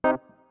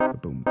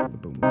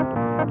Hey,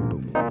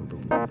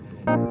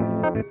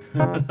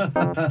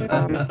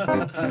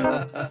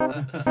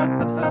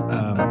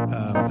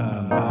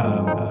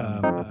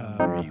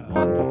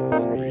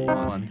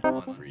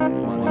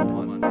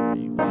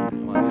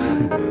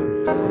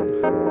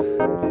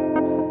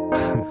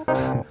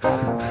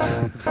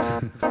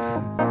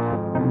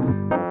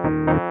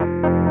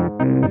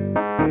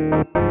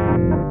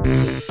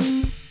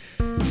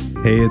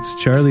 it's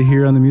Charlie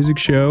here on the Music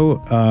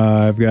Show.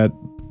 I've got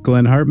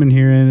Glenn Hartman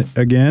here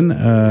again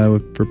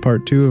for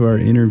part 2 of our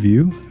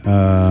interview.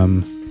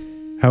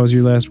 How was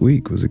your last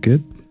week? Was it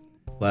good?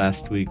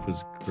 Last week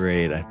was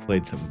great. I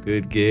played some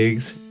good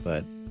gigs,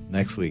 but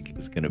next week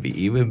is going to be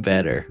even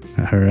better.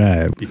 All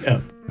right.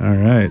 Yeah. All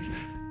right.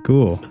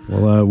 Cool.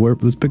 Well,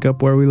 let's pick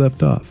up where we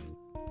left off.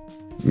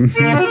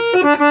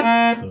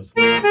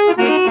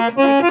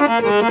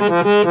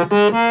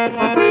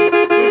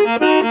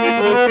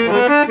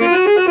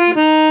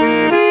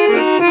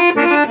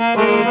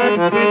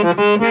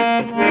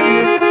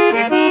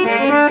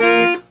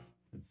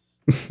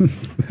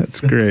 That's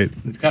great.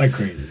 It's kind of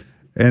crazy.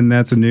 And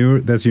that's your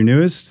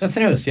newest? That's the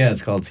newest, yeah.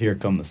 It's called Here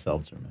Come the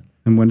Seltzermen.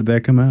 And when did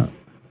that come out?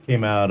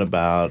 Came out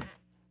about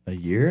a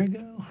year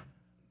ago.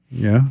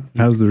 Yeah?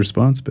 How's the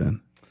response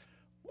been?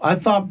 I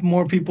thought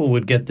more people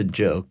would get the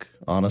joke,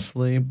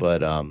 honestly, but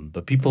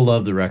people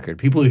love the record.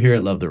 People who hear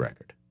it love the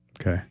record.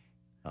 Okay.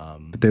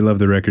 But they love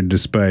the record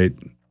despite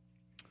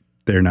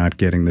they're not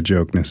getting the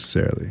joke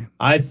necessarily.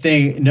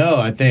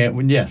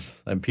 Yes.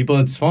 People,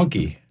 it's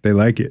funky. They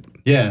like it.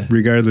 Yeah.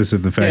 Regardless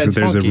of the fact that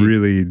there's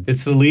funky.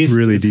 It's the least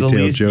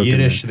detailed joke.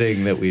 Yiddish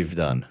thing that we've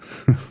done.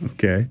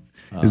 Okay.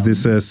 Is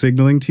this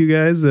signaling to you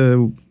guys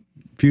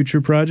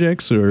future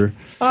projects or?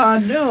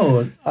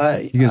 No.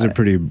 You guys are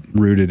pretty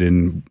rooted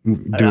in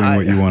doing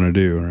what you want to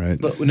do,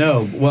 right?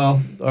 No.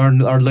 Well,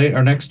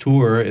 our next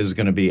tour is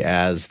going to be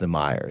as the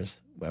Myers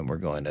when we're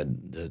going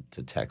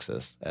to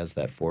Texas as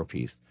that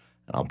 4-piece,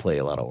 and I'll play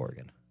a lot of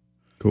organ.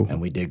 Cool. And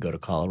we did go to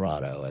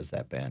Colorado as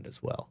that band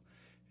as well.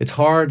 It's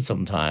hard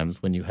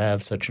sometimes when you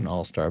have such an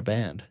all-star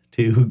band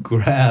to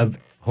grab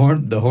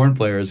the horn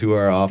players who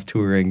are off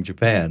touring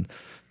Japan.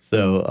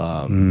 So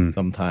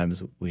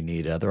sometimes we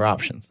need other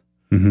options.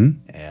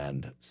 Mm-hmm.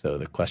 And so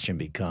the question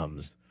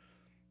becomes,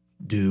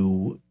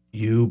 do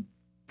you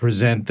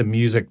present the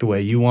music the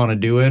way you want to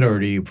do it, or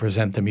do you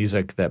present the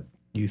music that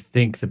you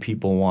think the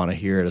people want to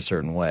hear it a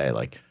certain way?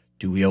 Like,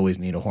 do we always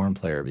need a horn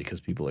player because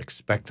people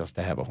expect us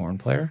to have a horn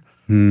player?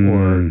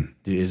 Or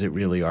is it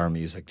really our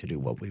music to do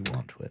what we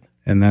want with?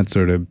 And that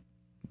sort of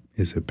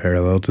is a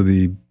parallel to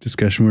the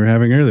discussion we were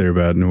having earlier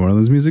about New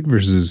Orleans music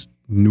versus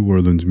New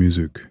Orleans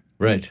music.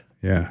 Right.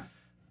 Yeah.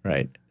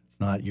 Right. It's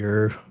not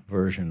your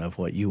version of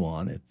what you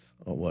want. It's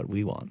what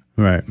we want.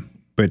 Right.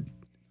 But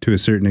to a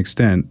certain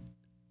extent,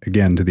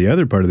 again, to the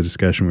other part of the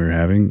discussion we were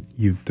having,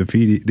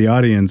 the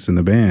audience and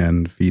the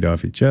band feed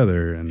off each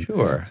other. And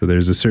sure. So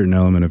there's a certain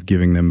element of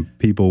giving them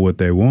people what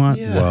they want.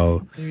 Yeah.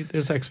 While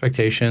there's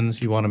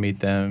expectations. You want to meet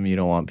them. You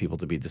don't want people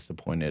to be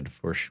disappointed,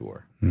 for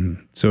sure.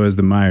 Mm-hmm. So as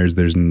the Myers,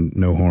 there's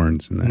no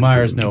horns in that.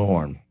 Myers, no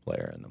horn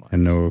player in the Myers.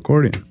 And no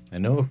accordion.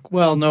 And no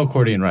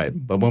accordion, right.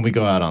 But when we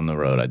go out on the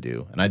road, I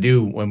do. And I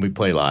do when we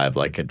play live,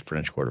 like at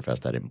French Quarter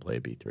Fest, I didn't play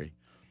B3.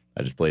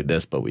 I just played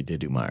this, but we did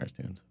do Myers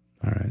tunes.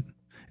 All right.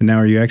 And now,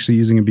 are you actually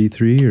using a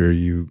B3 or are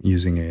you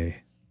using a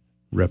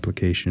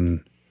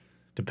replication?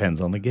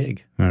 Depends on the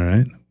gig. All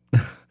right.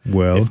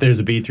 Well, if there's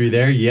a B3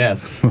 there,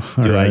 yes.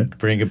 Do I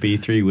bring a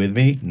B3 with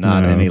me?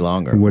 Not any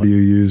longer. What do you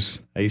use?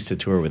 I used to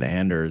tour with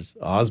Anders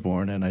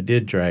Osborne, and I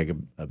did drag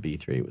a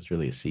B3. It was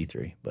really a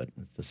C3, but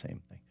it's the same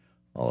thing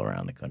all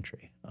around the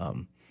country.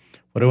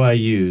 What do I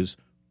use?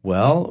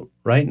 Well,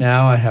 right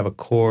now I have a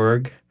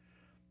Korg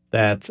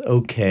that's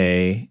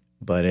okay,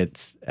 but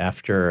it's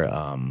after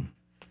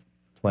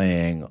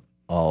playing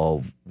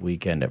all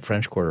weekend at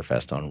French Quarter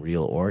Fest on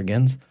real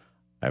organs,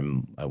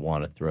 I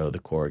want to throw the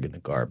Korg in the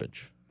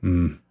garbage.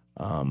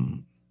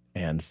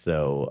 And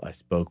so I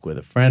spoke with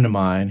a friend of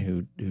mine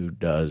who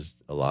does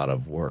a lot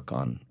of work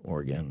on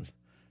organs,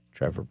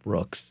 Trevor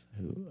Brooks,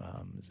 who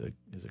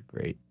is a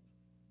great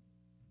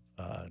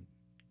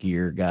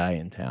gear guy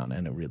in town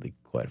and a really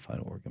quite a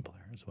fine organ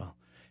player as well.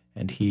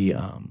 And he's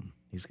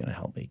going to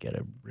help me get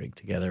a rig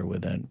together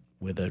with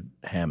a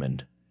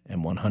Hammond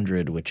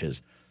M100, which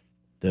is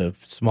the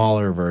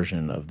smaller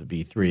version of the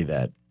B3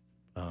 that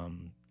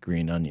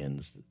Green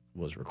Onions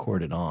was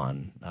recorded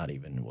on.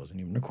 Wasn't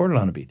even recorded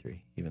on a B3,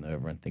 even though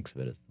everyone thinks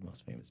of it as the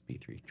most famous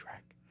B3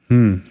 track.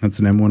 That's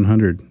an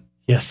M100.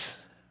 Yes.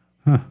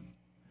 Huh.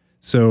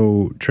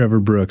 So Trevor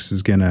Brooks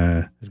is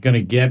gonna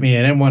get me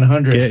an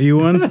M100. Get you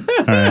one?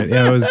 All right.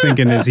 Yeah, I was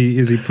thinking, is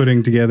he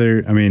putting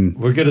together? I mean,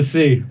 we're gonna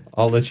see.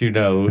 I'll let you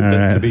know.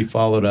 Right. To be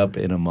followed up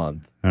in a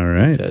month. All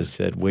right. As I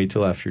said, wait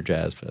till after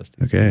Jazz Fest.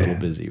 It's okay. a little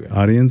busy right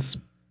Audience,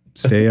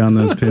 stay on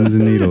those pins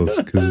and needles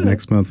because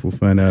next month we'll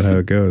find out how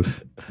it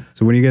goes.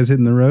 So when are you guys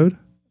hitting the road?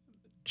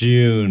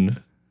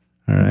 June.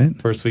 All right.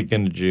 First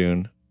weekend of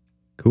June.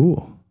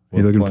 Cool. Are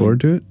you looking forward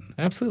to it?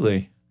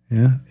 Absolutely.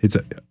 Yeah. It's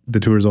the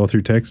tour's all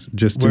through Texas.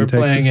 We're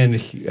playing in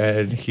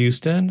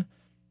Houston,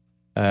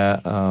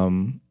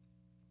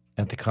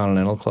 at the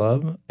Continental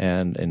Club,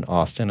 and in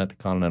Austin at the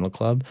Continental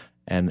Club,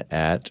 and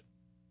at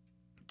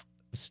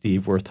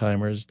Steve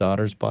Wertheimer's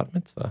daughter's bat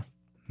mitzvah.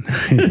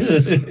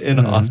 Nice.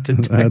 In Austin,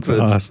 That's Texas.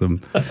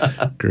 awesome.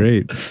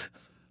 Great.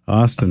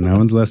 Austin. Now,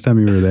 when's the last time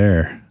you were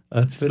there?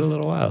 It's been a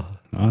little while.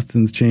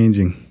 Austin's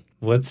changing.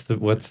 What's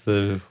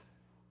the?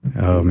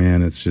 Oh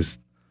man, it's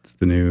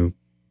the new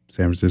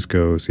San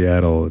Francisco,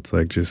 Seattle. It's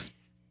like just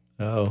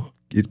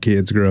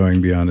it's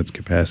growing beyond its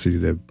capacity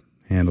to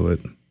handle it.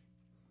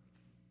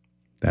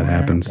 That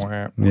happens.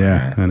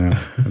 Yeah, I know.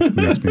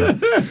 That's what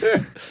makes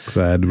me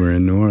glad we're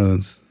in New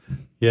Orleans.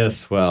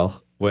 Yes,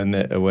 well,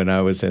 when I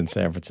was in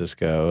San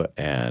Francisco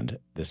and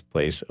this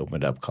place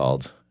opened up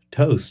called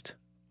Toast,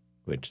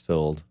 which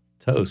sold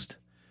toast,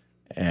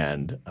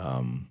 and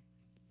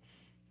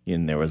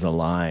there was a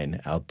line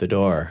out the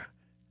door,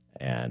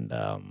 and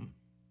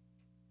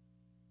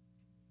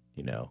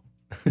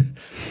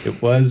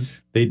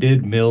they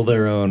did mill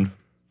their own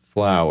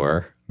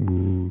flour.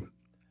 Ooh.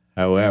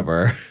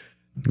 However,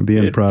 the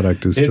end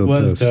product is still toast.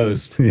 It was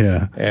toast.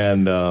 Yeah.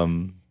 And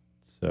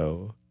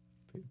so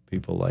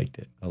people liked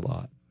it a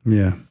lot.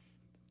 Yeah.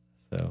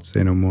 So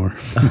say no more.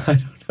 I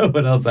don't know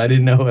what else. I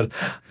didn't know what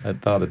I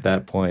thought at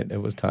that point.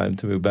 It was time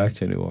to move back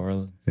to New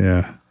Orleans.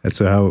 Yeah. And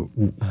so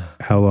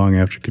how long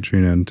after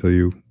Katrina until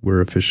you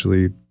were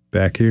officially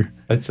back here?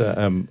 It's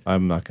I'm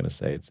not going to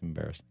say. It's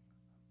embarrassing.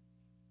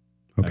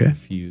 Okay. I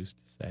refuse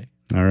to say.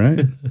 All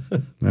right.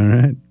 All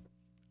right.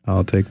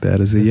 I'll take that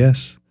as a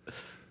yes.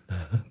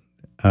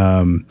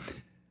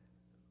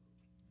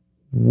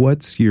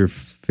 What's your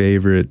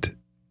favorite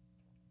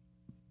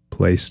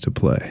place to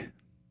play?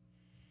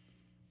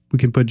 We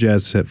can put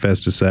Jazz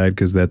Fest aside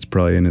because that's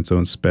probably in its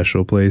own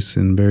special place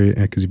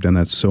because you've done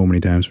that so many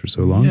times for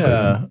so long.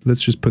 Yeah. But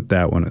let's just put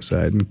that one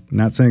aside.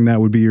 Not saying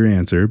that would be your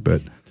answer,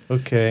 but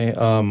okay.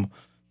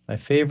 My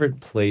favorite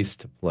place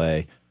to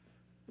play.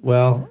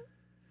 Well,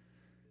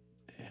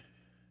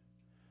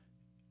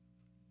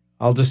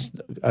 I'm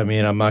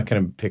not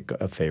going to pick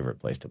a favorite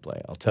place to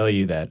play. I'll tell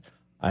you that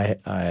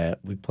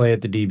we play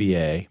at the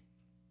DBA.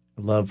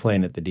 I love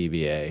playing at the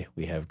DBA.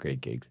 We have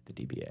great gigs at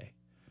the DBA.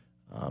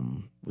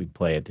 We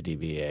play at the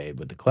DBA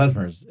with the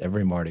Klezmers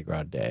every Mardi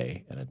Gras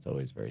day, and it's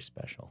always very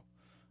special.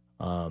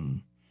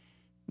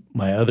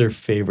 My other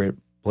favorite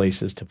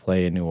places to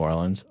play in New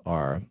Orleans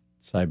are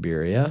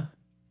Siberia,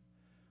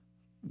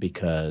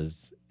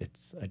 because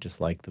I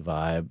just like the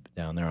vibe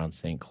down there on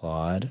St.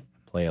 Claude.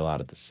 Play a lot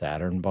at the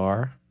Saturn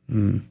Bar.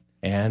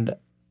 And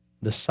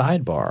the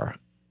Sidebar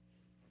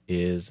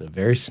is a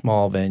very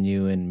small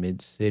venue in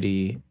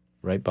Mid-City,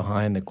 right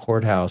behind the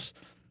courthouse,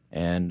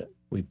 and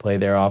we play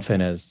there often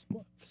as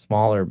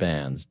smaller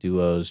bands,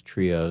 duos,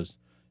 trios,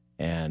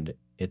 and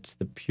it's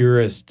the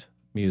purest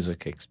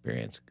music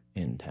experience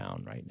in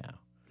town right now.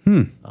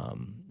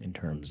 In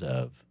terms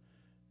of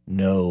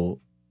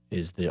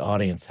the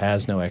audience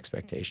has no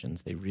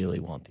expectations. They really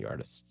want the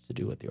artists to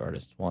do what the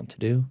artists want to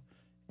do,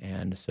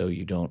 and so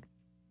you don't.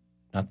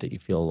 Not that you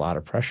feel a lot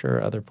of pressure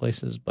other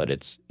places, but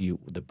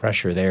the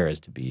pressure there is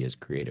to be as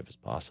creative as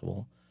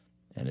possible,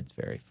 and it's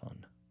very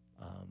fun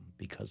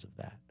because of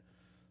that.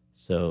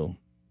 So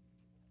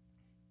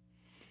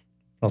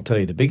I'll tell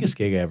you, the biggest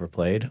gig I ever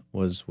played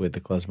was with the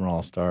Klezmer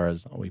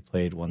All-Stars. We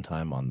played one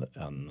time on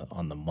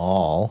the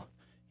Mall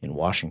in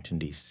Washington,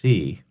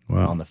 D.C.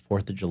 Wow. On the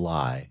 4th of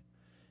July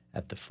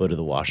at the foot of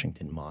the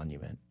Washington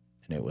Monument.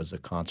 And it was a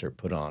concert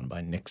put on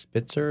by Nick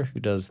Spitzer, who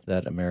does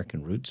that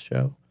American Roots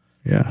show.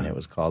 Yeah. And it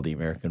was called the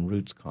American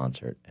Roots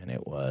Concert, and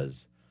it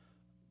was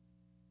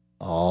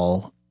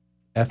all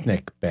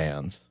ethnic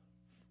bands,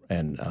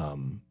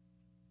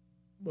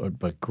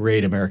 but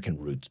great American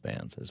roots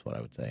bands is what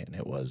I would say. And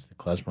it was the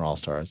Klezmer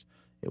All-Stars,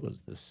 it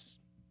was the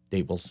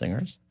Staples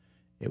Singers,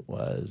 it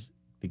was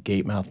the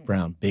Gatemouth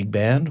Brown Big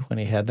Band when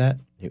he had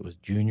that, it was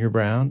Junior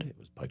Brown, it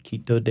was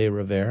Paquito de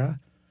Rivera,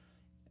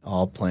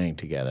 all playing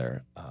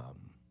together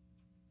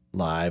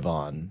live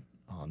on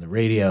the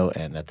radio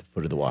and at the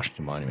foot of the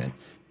Washington Monument.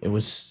 It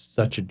was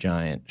such a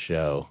giant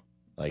show.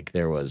 Like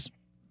there was,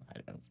 I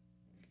don't know.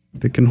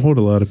 They can hold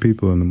a lot of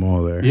people in the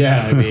mall there.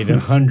 Yeah, I mean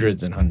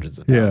hundreds and hundreds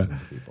of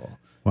thousands of people.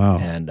 Wow.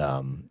 And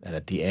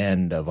at the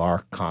end of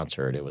our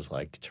concert, it was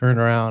like, turn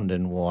around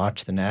and we'll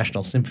watch the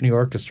National Symphony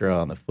Orchestra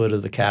on the foot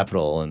of the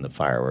Capitol and the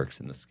fireworks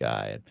in the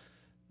sky.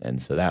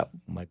 And so that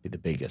might be the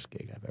biggest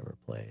gig I've ever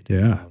played.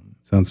 Yeah,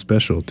 sounds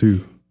special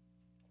too.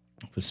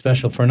 It was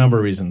special for a number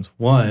of reasons.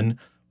 One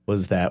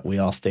was that we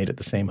all stayed at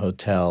the same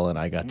hotel, and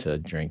I got to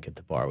drink at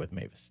the bar with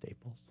Mavis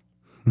Staples.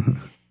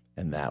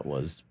 And that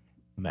was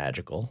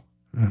magical.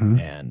 Uh-huh.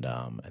 And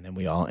then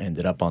we all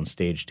ended up on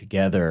stage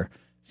together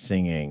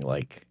singing,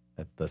 like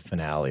at the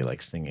finale,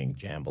 like singing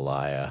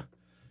Jambalaya.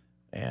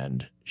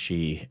 And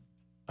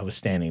I was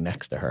standing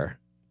next to her,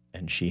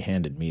 and she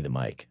handed me the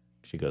mic.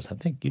 She goes, I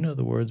think you know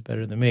the words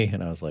better than me.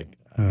 And I was like,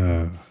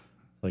 I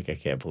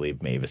can't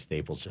believe Mavis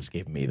Staples just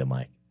gave me the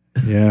mic.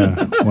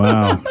 Yeah.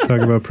 Wow.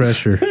 Talk about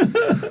pressure.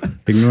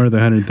 Ignore the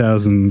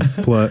 100,000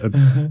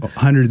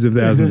 hundreds of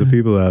thousands of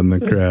people out in the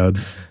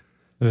crowd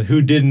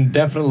who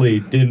definitely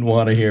didn't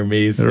want to hear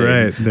me sing.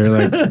 Right. They're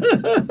like,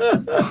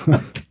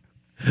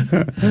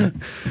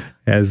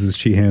 As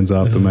she hands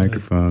off the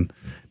microphone.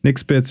 Nick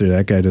Spitzer,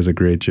 that guy does a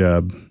great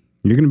job.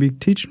 You're going to be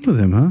teaching with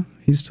him, huh?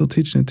 He's still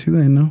teaching at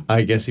Tulane, no?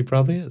 I guess he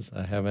probably is.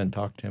 I haven't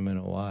talked to him in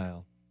a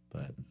while,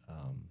 but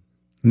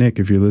Nick,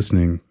 if you're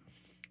listening,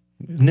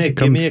 Nick,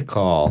 give me a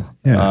call.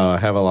 Yeah. I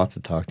have a lot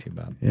to talk to you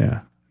about. Yeah,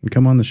 and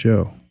come on the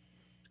show.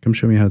 Come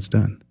show me how it's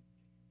done.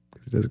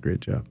 He does a great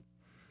job.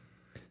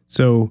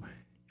 So,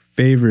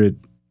 biggest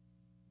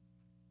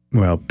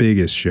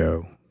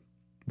show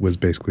was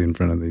basically in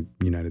front of the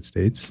United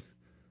States.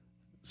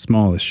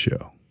 Smallest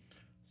show.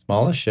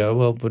 Smallest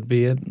show would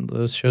be at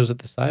those shows at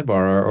the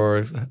Sidebar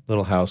or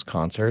little house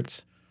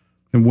concerts.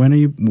 And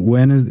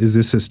when is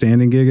this a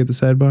standing gig at the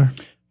Sidebar?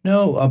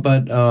 No,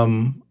 but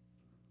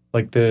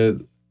like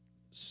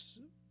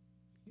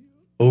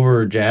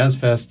over Jazz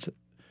Fest,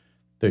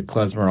 the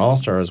Klezmer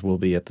All-Stars will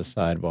be at the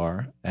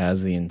Sidebar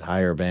as the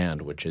entire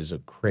band, which is a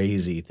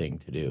crazy thing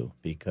to do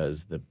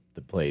because the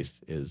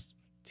place is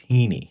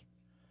teeny.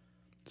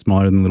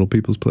 Smaller than Little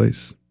People's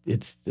Place?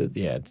 It's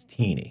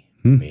teeny.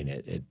 I mean,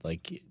 it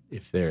like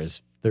if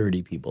there's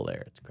 30 people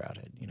there, it's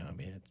crowded. You know, I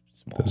mean, it's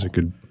small. Those are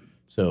good.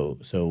 So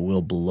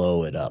we'll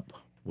blow it up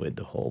with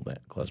the whole band,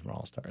 Klezmer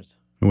All-Stars.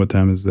 And what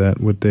time is that?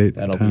 What date?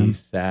 That'll be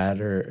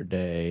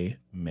Saturday,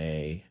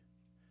 May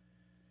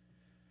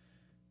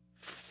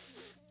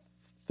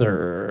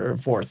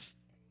 4th.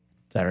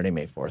 Saturday,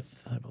 May 4th,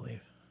 I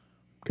believe.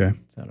 Okay.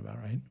 Sound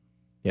about right?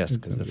 Yes,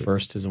 because the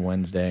first is a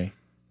Wednesday,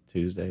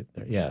 Tuesday.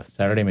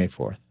 Saturday, May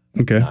 4th.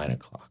 Okay. 9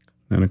 o'clock.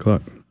 9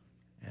 o'clock.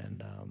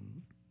 And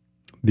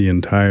the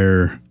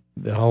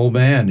whole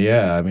band,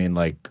 yeah. I mean,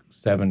 like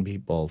 7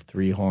 people,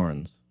 3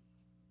 horns.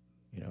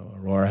 You know,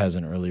 Aurora has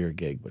an earlier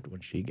gig, but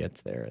when she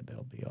gets there,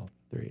 there'll be all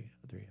three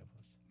of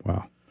us.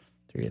 Wow.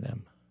 3 of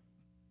them.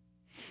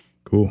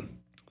 Cool. So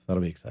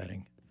that'll be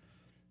exciting.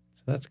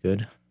 So that's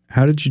good.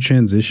 How did you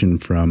transition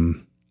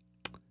from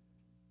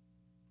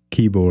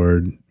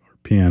keyboard or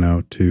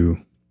piano to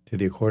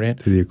the accordion?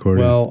 To the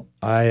accordion. Well,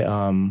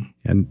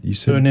 and you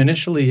said so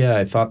initially,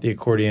 I thought the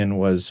accordion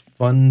was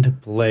fun to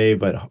play,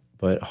 but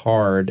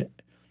hard.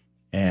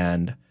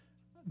 And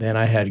then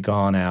I had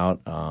gone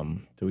out.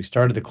 So we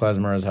started the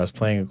Klezmers. I was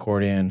playing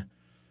accordion,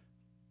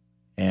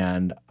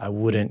 and I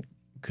wouldn't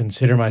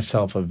consider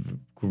myself a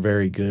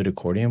very good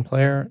accordion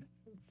player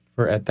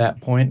at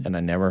that point, and I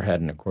never had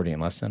an accordion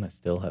lesson. I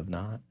still have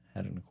not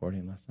had an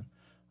accordion lesson.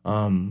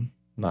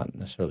 Not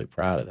necessarily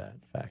proud of that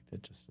fact.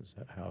 It just is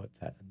how it's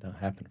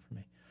happened for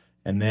me.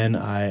 And then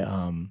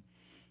I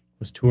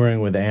was touring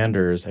with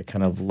Anders. I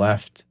kind of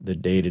left the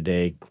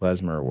day-to-day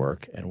klezmer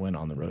work and went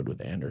on the road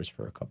with Anders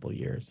for a couple of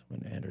years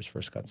when Anders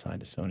first got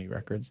signed to Sony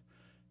Records.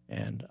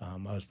 And I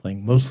was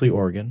playing mostly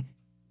organ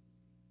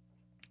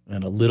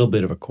and a little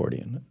bit of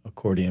accordion.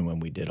 Accordion when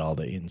we did all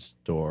the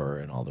in-store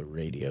and all the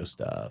radio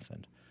stuff,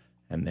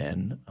 and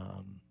then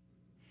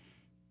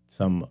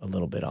a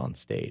little bit on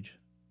stage.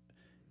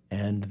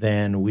 And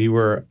then we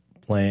were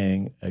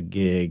playing a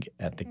gig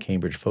at the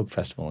Cambridge Folk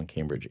Festival in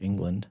Cambridge,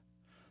 England,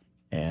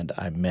 and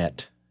I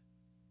met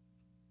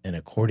an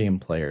accordion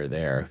player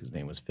there whose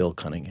name was Phil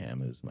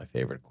Cunningham, who's my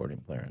favorite accordion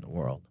player in the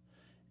world.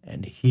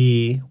 And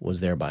he was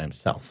there by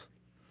himself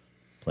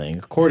playing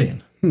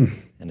accordion.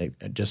 And it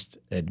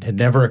had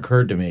never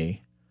occurred to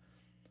me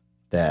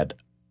that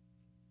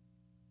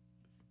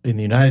in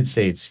the United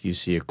States, you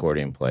see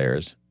accordion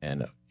players,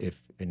 and if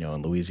in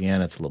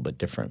Louisiana, it's a little bit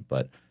different,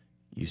 but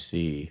you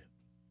see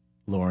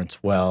Lawrence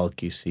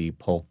Welk, you see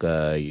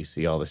polka, you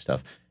see all this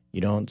stuff. You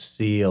don't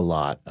see a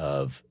lot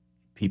of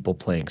people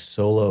playing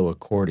solo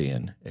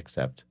accordion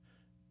except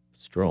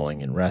strolling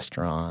in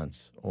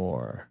restaurants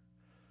or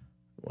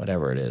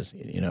whatever it is,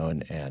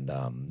 and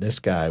this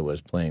guy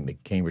was playing the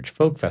Cambridge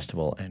Folk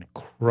Festival and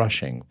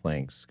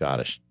playing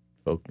Scottish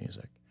folk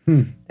music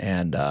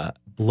and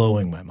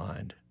blowing my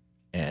mind.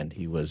 And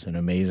he was an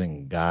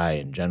amazing guy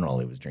in general.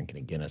 He was drinking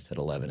a Guinness at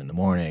 11 in the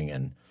morning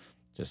and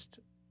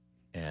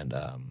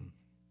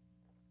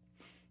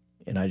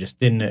I just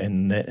didn't,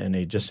 and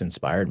it just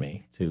inspired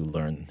me to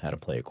learn how to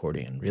play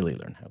accordion, really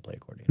learn how to play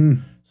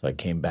accordion. So I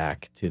came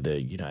back to the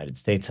United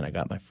States and I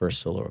got my first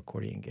solo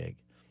accordion gig.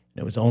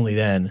 And it was only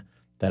then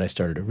that I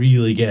started to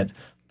really get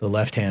the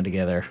left hand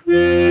together.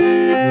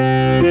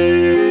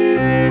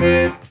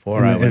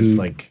 Before I was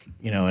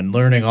and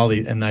learning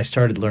and I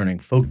started learning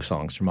folk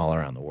songs from all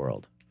around the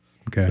world.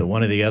 Okay. So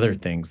one of the other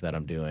things that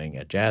I'm doing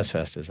at Jazz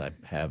Fest is I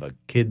have a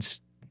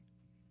kids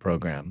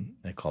program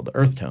called the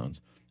Earth Tones,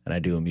 and I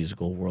do a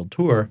musical world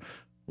tour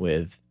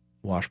with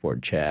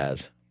Washboard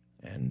Chaz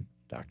and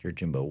Dr.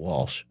 Jimbo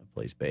Walsh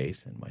plays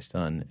bass, and my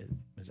son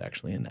is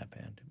actually in that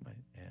band,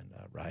 and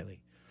Riley,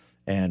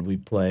 and we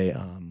play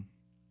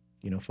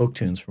folk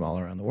tunes from all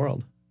around the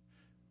world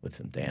with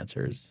some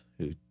dancers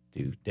who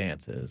do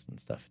dances and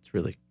stuff.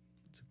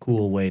 It's a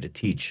cool way to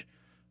teach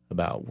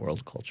about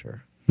world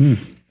culture.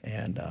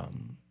 And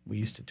we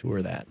used to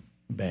tour that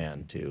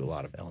band to a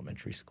lot of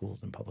elementary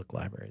schools and public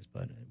libraries,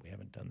 but we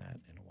haven't done that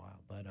in a while.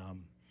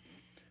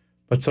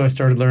 But so I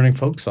started learning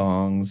folk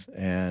songs,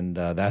 and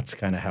that's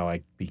kind of how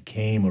I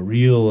became a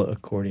real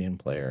accordion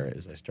player.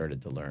 Is I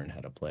started to learn how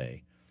to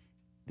play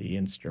the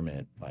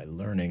instrument by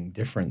learning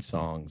different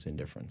songs in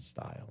different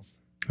styles.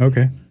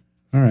 Okay.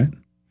 All right.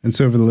 And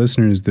so for the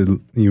listeners,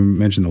 you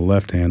mentioned the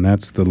left hand.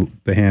 That's the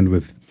hand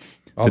with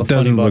All the it funny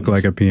doesn't look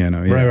buttons. like a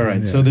piano. Yeah,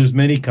 Right. yeah. So there's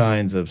many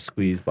kinds of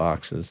squeeze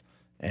boxes,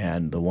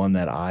 and the one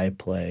that I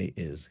play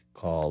is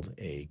called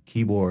a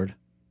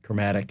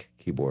chromatic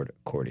keyboard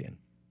accordion.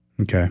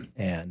 Okay.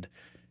 And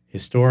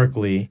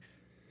historically,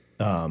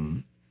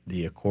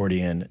 the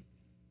accordion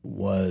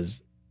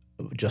was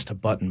just a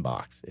button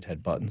box. It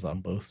had buttons on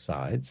both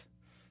sides,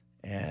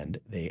 and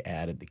they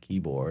added the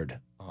keyboard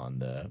on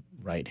the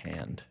right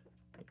hand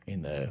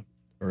in the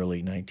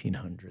early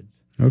 1900s.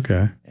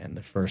 Okay. And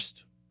the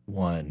first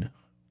one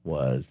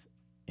was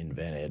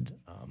invented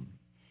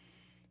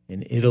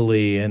in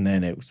Italy, and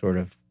then it sort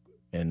of,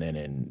 and then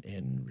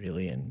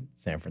in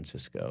San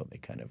Francisco, they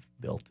kind of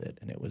built it,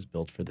 and it was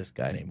built for this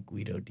guy named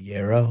Guido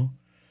Diero.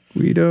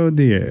 Guido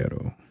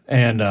Diero.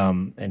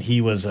 And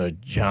he was a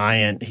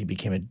giant. He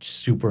became a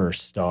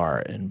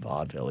superstar in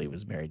vaudeville. He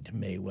was married to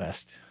Mae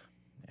West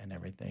and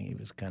everything. He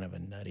was kind of a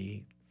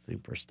nutty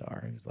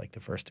superstar. He was like the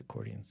first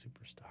accordion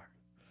superstar,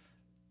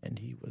 and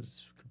he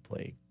could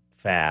play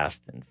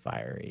fast and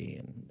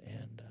fiery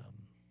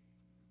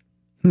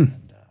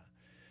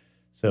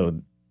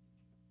so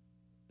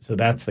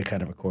that's the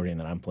kind of accordion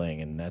that I'm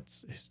playing, and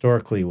that's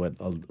historically what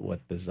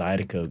the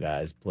Zydeco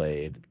guys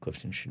played.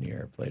 Clifton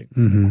Chenier played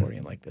an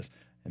accordion like this,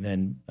 and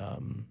then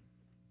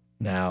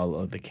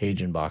now the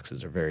Cajun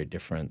boxes are very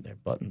different. They're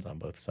buttons on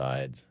both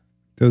sides.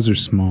 Those are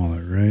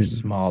smaller, right? They're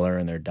smaller,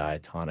 and they're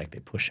diatonic. They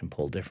push and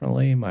pull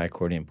differently. My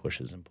accordion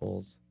pushes and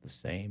pulls the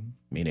same,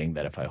 meaning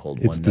that if I hold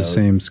one note, it's the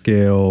same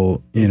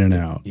scale in and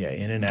out. Yeah,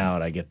 in and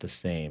out, I get the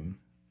same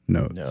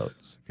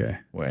notes. Okay.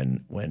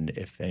 When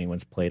if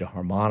anyone's played a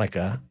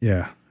harmonica,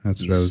 yeah,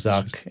 that's what I was.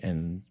 Suck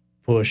and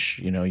push,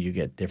 you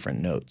get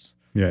different notes.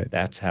 Yeah.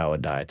 That's how a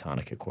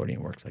diatonic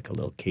accordion works, like a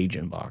little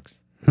Cajun box.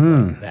 It's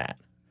like that.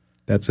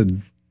 That's a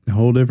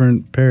whole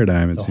different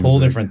paradigm. It's a whole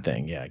different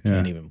thing. Yeah, I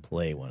can't even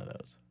play one of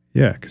those.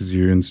 Yeah, because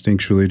you're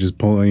instinctually just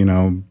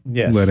pulling,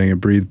 Yes. letting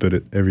it breathe, but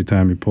every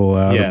time you pull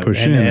out or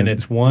push in. And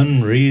it's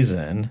one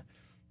reason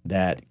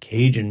that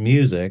Cajun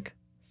music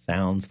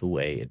sounds the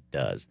way it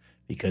does,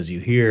 because you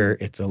hear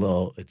it's a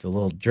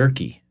little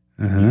jerky.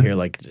 You hear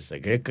like just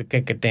like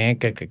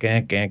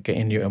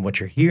and what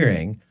you're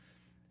hearing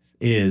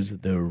is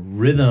the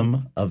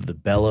rhythm of the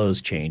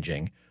bellows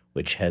changing,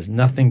 which has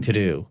nothing to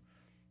do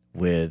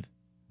with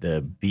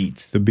the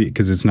beats. The beat,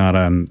 because it's not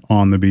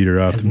on the beat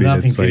or off the beat.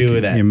 Nothing it's to like do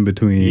with that. In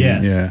between.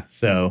 Yes. Yeah.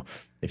 So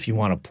if you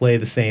want to play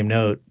the same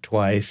note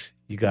twice,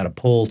 you got to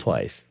pull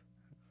twice.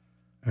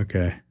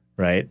 Okay.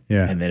 Right.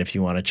 Yeah. And then if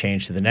you want to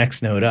change to the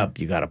next note up,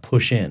 you got to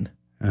push in.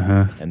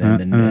 And then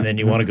and then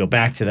you want to go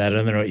back to that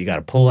other note, you got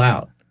to pull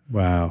out.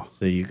 Wow.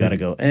 So you got to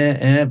go out, in,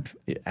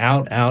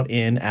 out,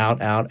 in,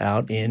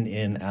 out, in,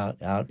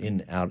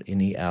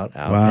 out.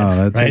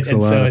 Wow, that takes a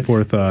lot of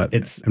forethought.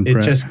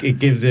 It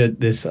gives it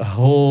this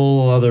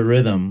whole other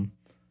rhythm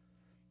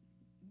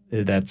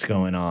that's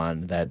going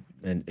on.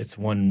 And it's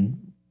one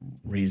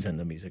reason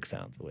the music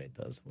sounds the way it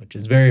does, which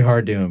is very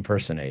hard to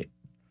impersonate.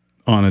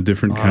 On a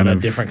different kind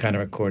of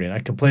accordion. I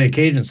could play a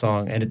Cajun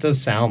song, and it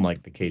does sound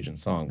like the Cajun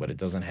song, but it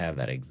doesn't have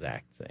that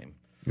exact same.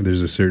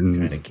 There's a certain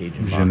kind of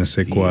Cajun je ne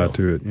sais quoi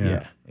to it.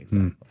 Yeah,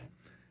 exactly.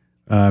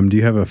 Do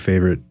you have a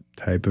favorite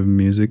type of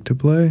music to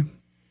play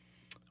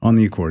on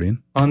the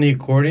accordion? On the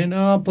accordion,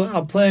 I'll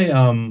play.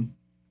 I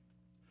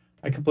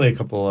could play a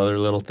couple other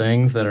little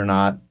things that are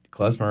not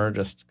klezmer,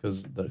 just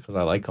because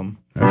I like them.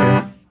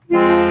 Okay.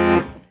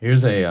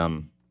 Here's a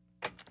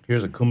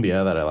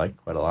cumbia that I like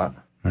quite a lot.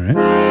 All right.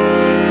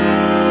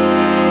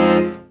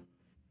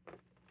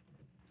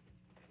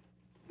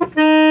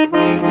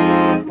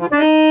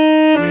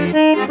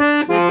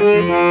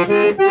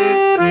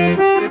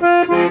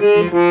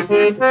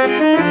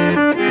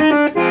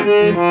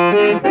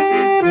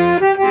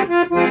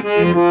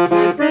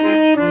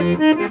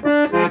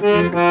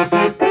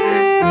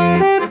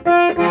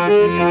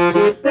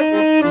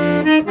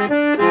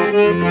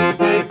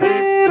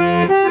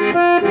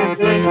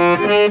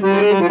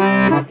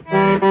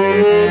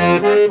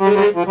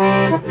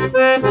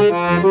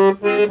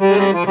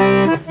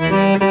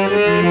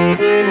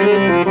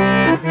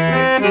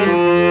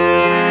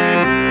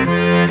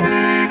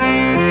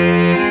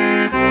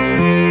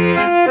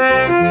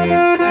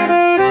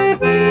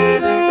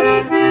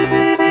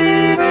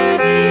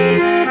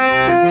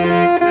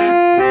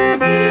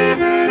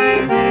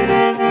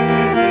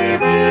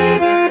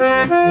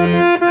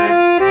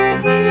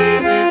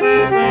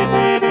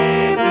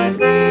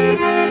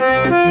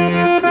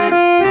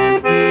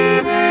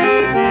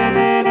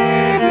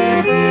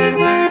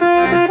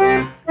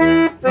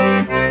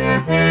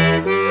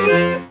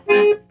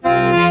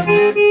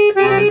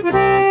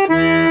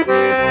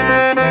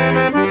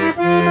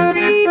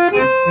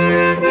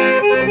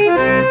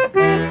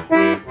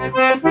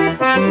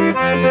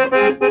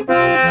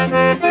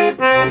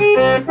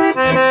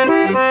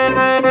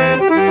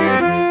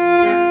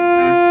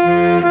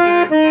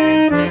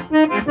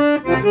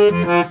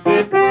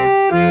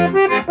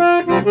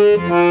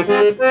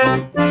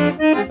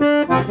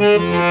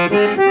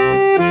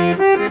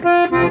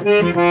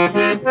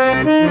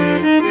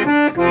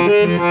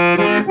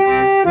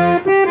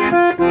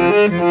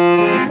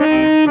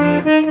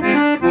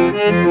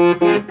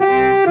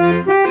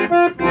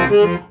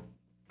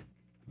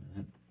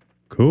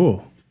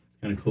 Cool.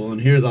 It's kind of cool. And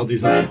here's, I'll do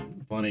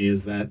something funny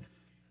is that,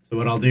 so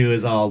what I'll do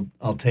is I'll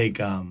take,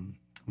 I'm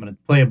going to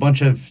play a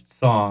bunch of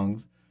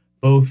songs,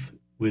 all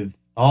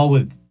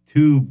with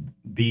 2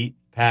 beat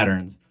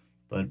patterns,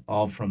 but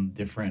all from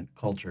different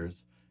cultures.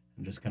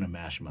 I'm just going to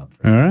mash them up.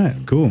 All right,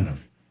 cool.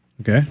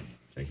 Okay.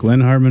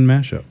 Glenn Hartman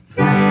mashup.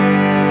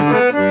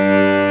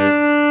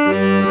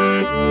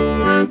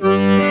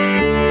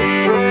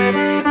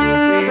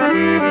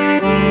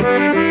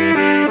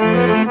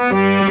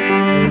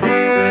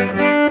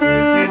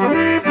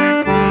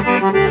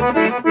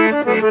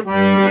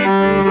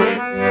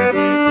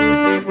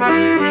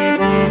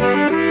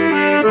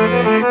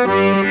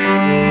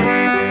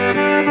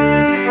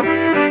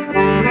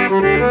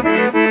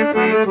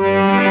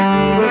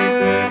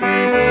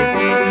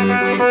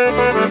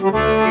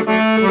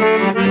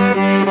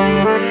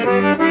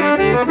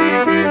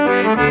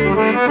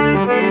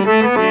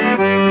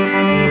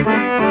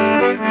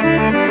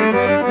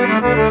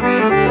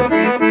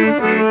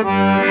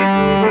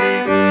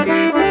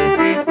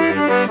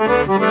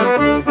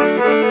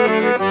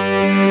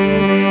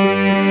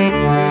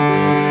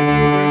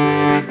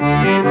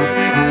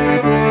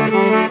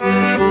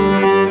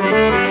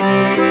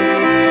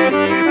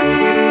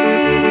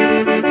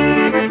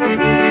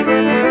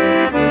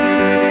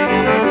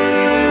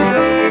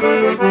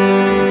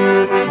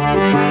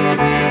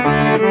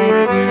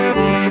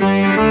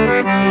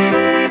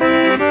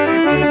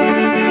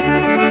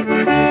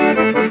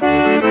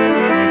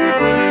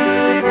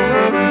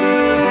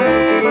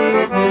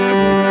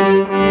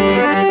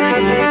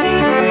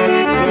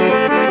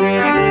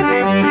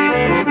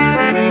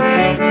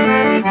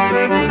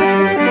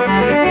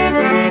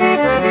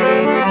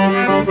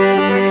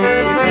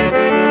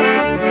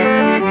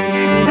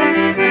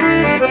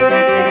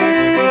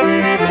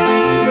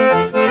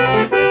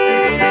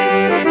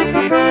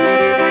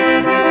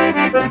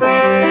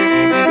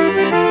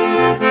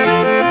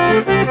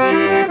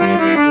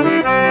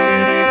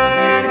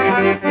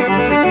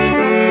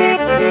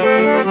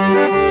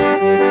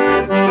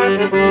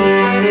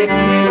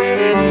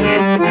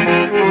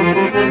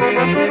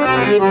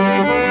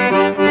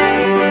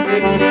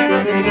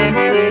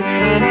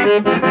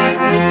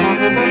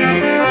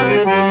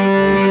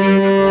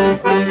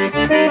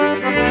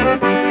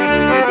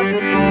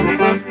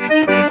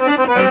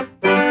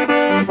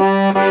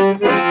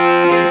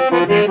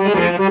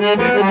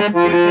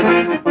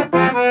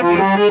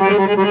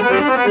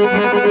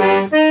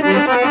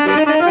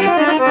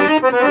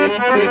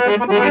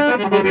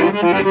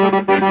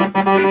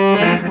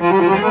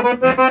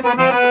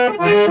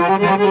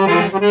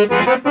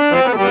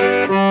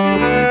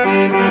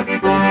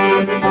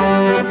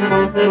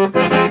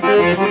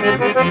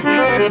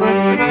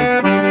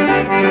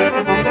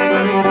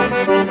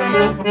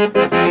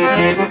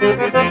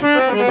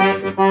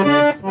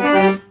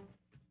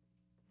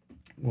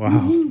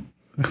 Wow.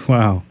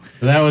 Wow.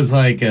 So that was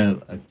like I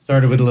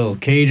started with a little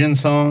Cajun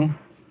song,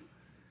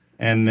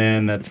 and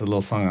then that's a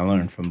little song I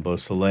learned from Beau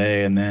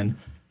Soleil, and then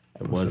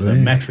it was a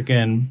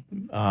Mexican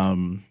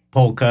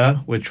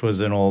polka, which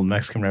was an old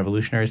Mexican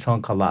revolutionary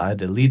song called La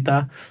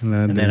Adelita,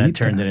 and then I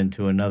turned it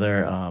into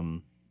another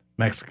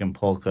Mexican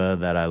polka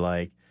that I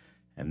like,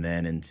 and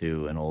then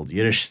into an old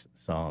Yiddish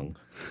song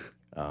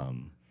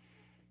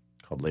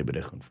called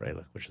Lebendig und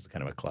Freilich, which is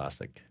kind of a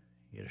classic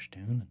Yiddish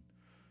tune.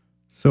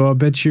 So I'll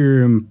bet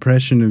your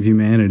impression of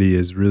humanity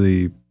has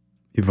really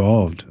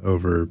evolved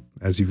over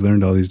as you've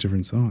learned all these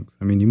different songs.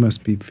 I mean, you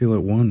must feel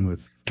at one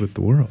with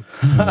the world.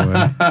 In a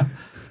way.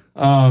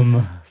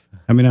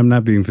 I mean, I'm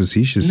not being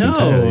facetious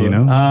entirely, you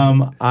know?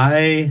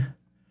 I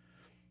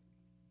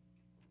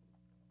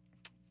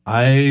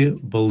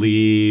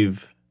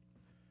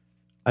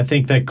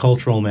think that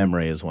cultural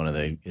memory is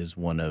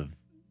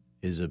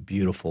is a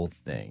beautiful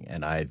thing,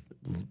 and I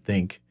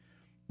think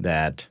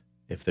that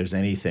if there's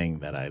anything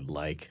that I'd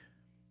like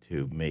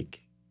to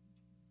make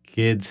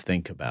kids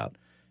think about,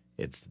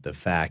 it's the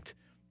fact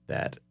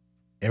that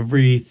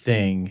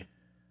everything,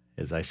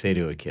 as I say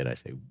to a kid, I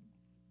say,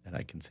 and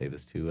I can say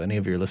this to any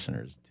of your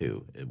listeners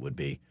too, it would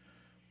be,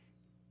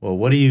 well,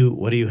 what do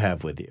you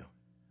have with you? And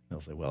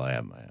they'll say, well, I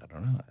don't know,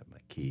 I have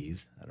my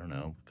keys. I don't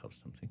know,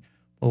 something.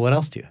 Well, what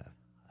else do you have?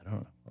 I don't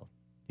know. Well,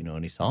 you know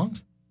any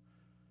songs?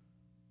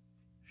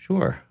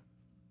 Sure.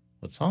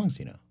 What songs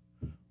do you know?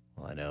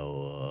 Well, I know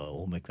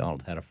Old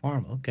MacDonald Had a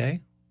Farm.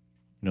 Okay.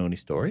 Know any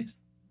stories?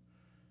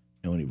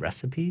 Know any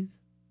recipes?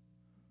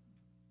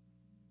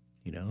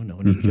 Know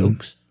any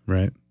jokes?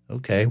 Right.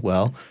 Okay,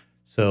 well,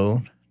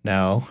 so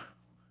now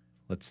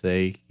let's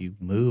say you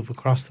move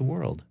across the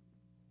world.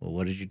 Well,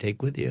 what did you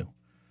take with you?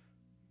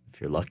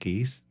 If you're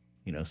lucky,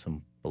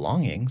 some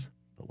belongings,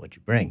 but what'd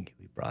you bring?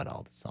 You brought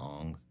all the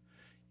songs,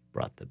 you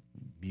brought the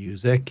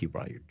music, you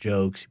brought your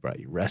jokes, you brought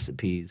your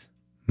recipes.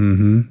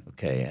 Mm-hmm.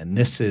 Okay, and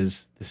this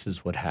is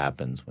what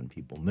happens when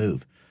people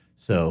move.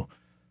 So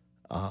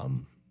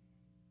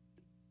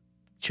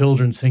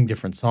children sing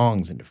different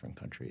songs in different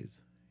countries.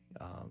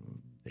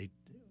 They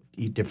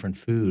eat different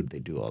food. They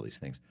do all these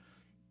things,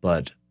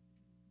 but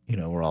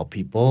we're all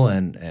people,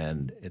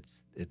 and it's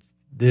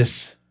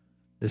this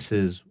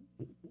is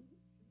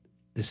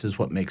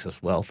what makes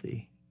us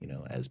wealthy.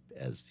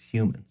 As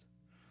humans,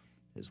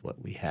 is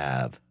what we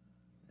have,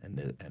 and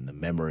the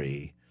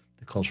memory,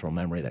 the cultural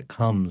memory that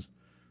comes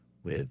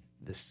with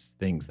these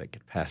things that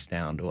get passed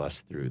down to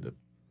us through the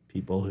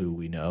people who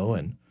we know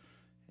and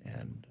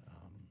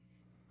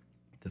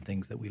the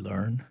things that we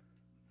learn.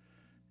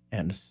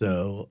 And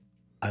so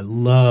I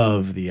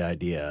love the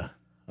idea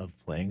of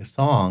playing a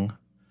song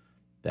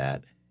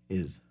that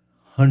is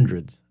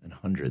hundreds and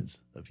hundreds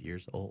of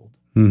years old,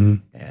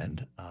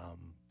 and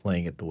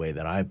playing it the way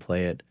that I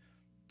play it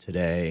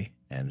today,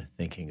 and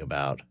thinking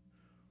about,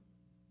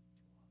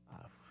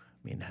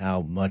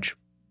 how much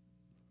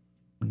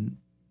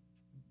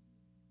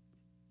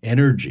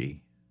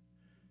energy,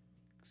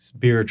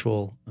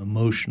 spiritual,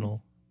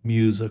 emotional,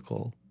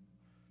 musical,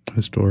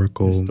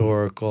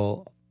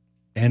 historical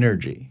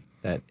energy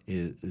that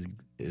is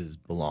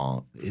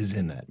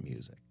in that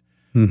music.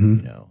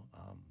 So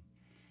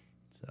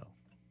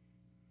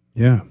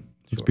yeah,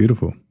 it's sure.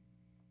 beautiful.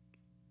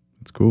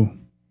 It's cool.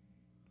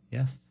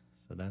 Yes,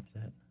 so that's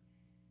it.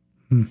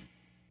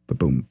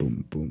 Boom,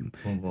 boom, boom,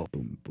 Boom, boom,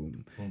 boom,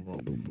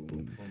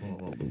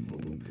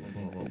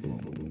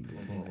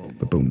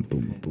 boom,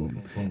 boom,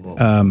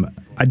 boom.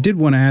 I did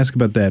want to ask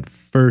about that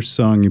first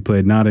song you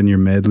played, not in your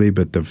medley,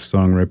 but the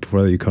song right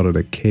before that. You called it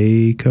a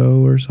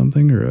Keiko or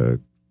something,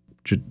 or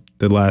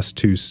the last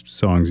two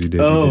songs you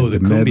did. Oh, the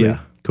Cumbia. medley.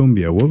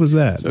 Cumbia. What was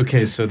that?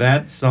 Okay, so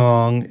that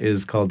song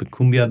is called the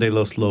Cumbia de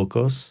los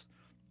Locos,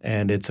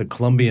 and it's a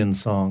Colombian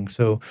song.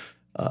 So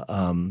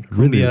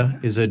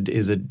cumbia is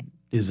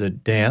a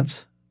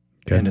dance.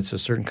 Okay. And it's a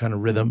certain kind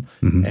of rhythm,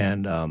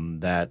 and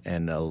I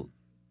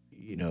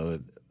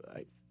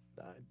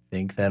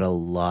think that a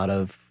lot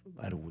of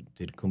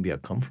did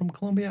cumbia come from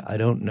Colombia? I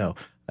don't know,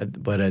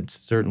 but it's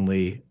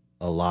certainly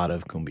a lot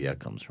of cumbia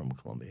comes from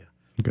Colombia.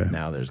 Okay.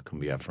 Now there's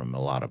cumbia from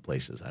a lot of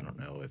places. I don't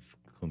know if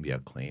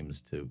cumbia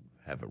claims to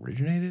have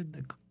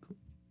originated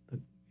the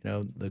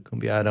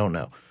cumbia. I don't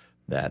know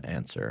that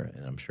answer,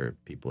 and I'm sure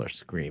people are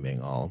screaming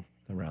all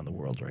around the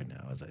world right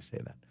now as I say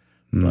that,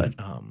 but.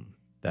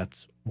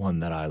 That's one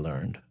that I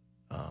learned,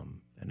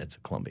 and it's a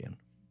Colombian.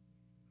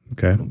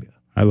 Okay, Cumbia.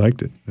 I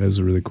liked it. It was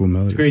a really cool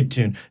melody. It's a great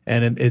tune,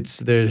 and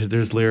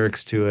there's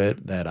lyrics to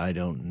it that I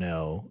don't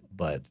know,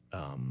 but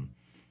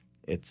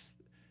it's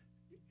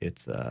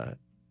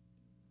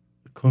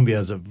cumbia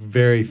is a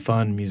very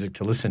fun music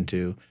to listen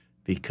to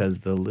because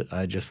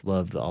I just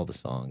love all the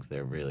songs.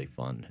 They're really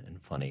fun and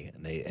funny,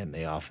 and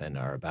they often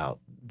are about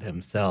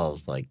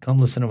themselves. Like, come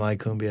listen to my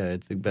cumbia.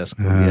 It's the best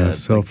cumbia.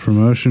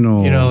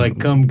 Self-promotional. Like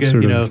come get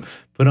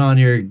put on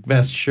your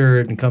best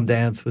shirt and come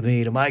dance with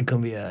me to my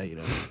cumbia.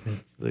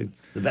 It's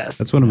the best.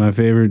 That's one of my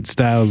favorite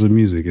styles of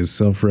music is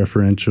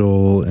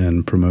self-referential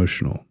and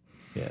promotional.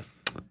 Yes,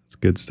 it's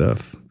good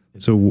stuff.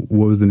 So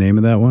what was the name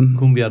of that one?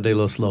 Cumbia de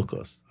los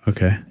Locos.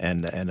 Okay.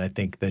 And I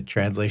think the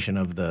translation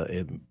of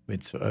it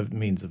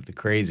means of the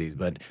crazies,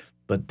 but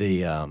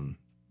the I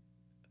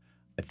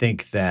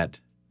think that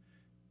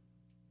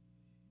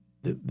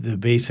the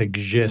basic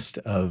gist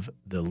of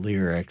the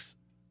lyrics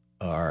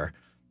are,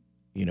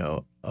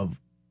 of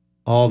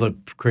all the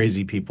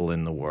crazy people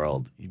in the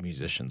world,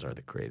 musicians are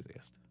the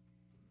craziest,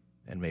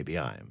 and maybe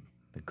I am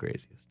the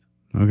craziest.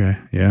 Okay.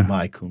 Yeah.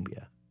 My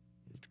cumbia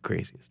is the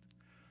craziest.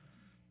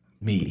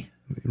 Me.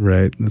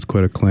 Right. That's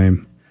quite a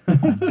claim.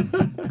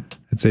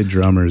 I'd say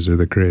drummers are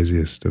the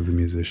craziest of the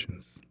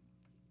musicians.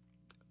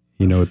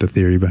 You know what the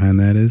theory behind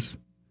that is?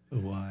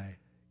 Why?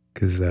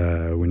 Because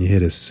when you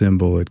hit a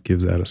cymbal, it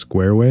gives out a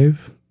square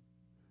wave.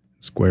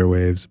 Square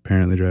waves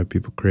apparently drive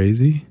people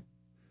crazy.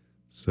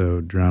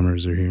 So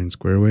drummers are hearing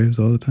square waves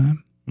all the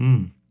time.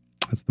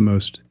 That's the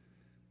most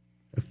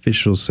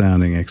official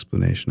sounding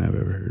explanation I've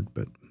ever heard.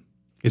 But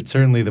it's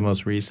certainly the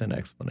most recent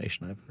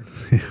explanation I've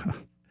heard.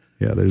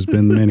 Yeah, there's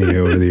been many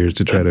over the years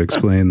to try to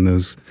explain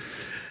those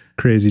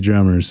crazy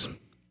drummers.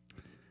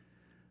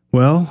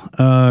 Well,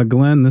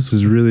 Glenn, this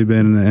has really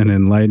been an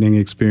enlightening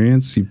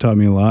experience. You've taught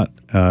me a lot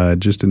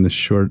just in this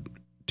short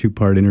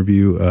 2-part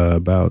interview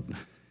about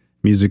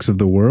musics of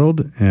the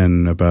world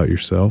and about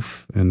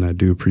yourself. And I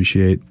do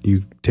appreciate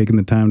you taking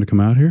the time to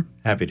come out here.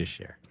 Happy to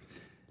share.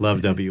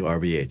 Love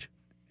WRBH.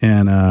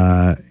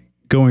 And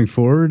going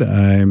forward,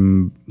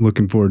 I'm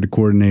looking forward to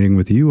coordinating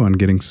with you on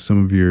getting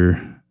some of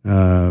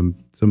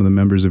the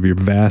members of your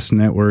vast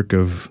network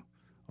of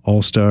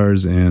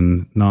all-stars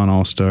and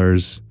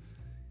non-all-stars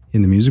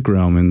in the music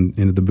realm and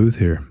into the booth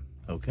here.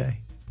 Okay.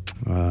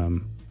 It's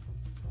going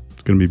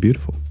to be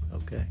beautiful.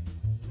 Okay.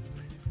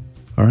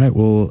 All right.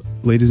 Well,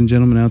 ladies and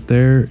gentlemen out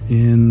there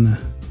in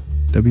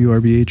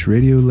WRBH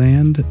Radio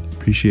Land,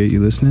 appreciate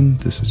you listening.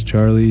 This is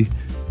Charlie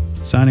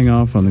signing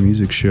off on the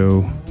music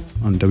show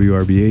on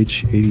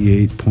WRBH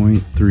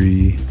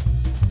 88.3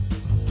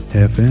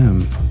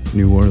 FM,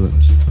 New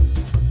Orleans.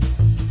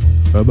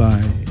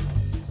 Bye-bye.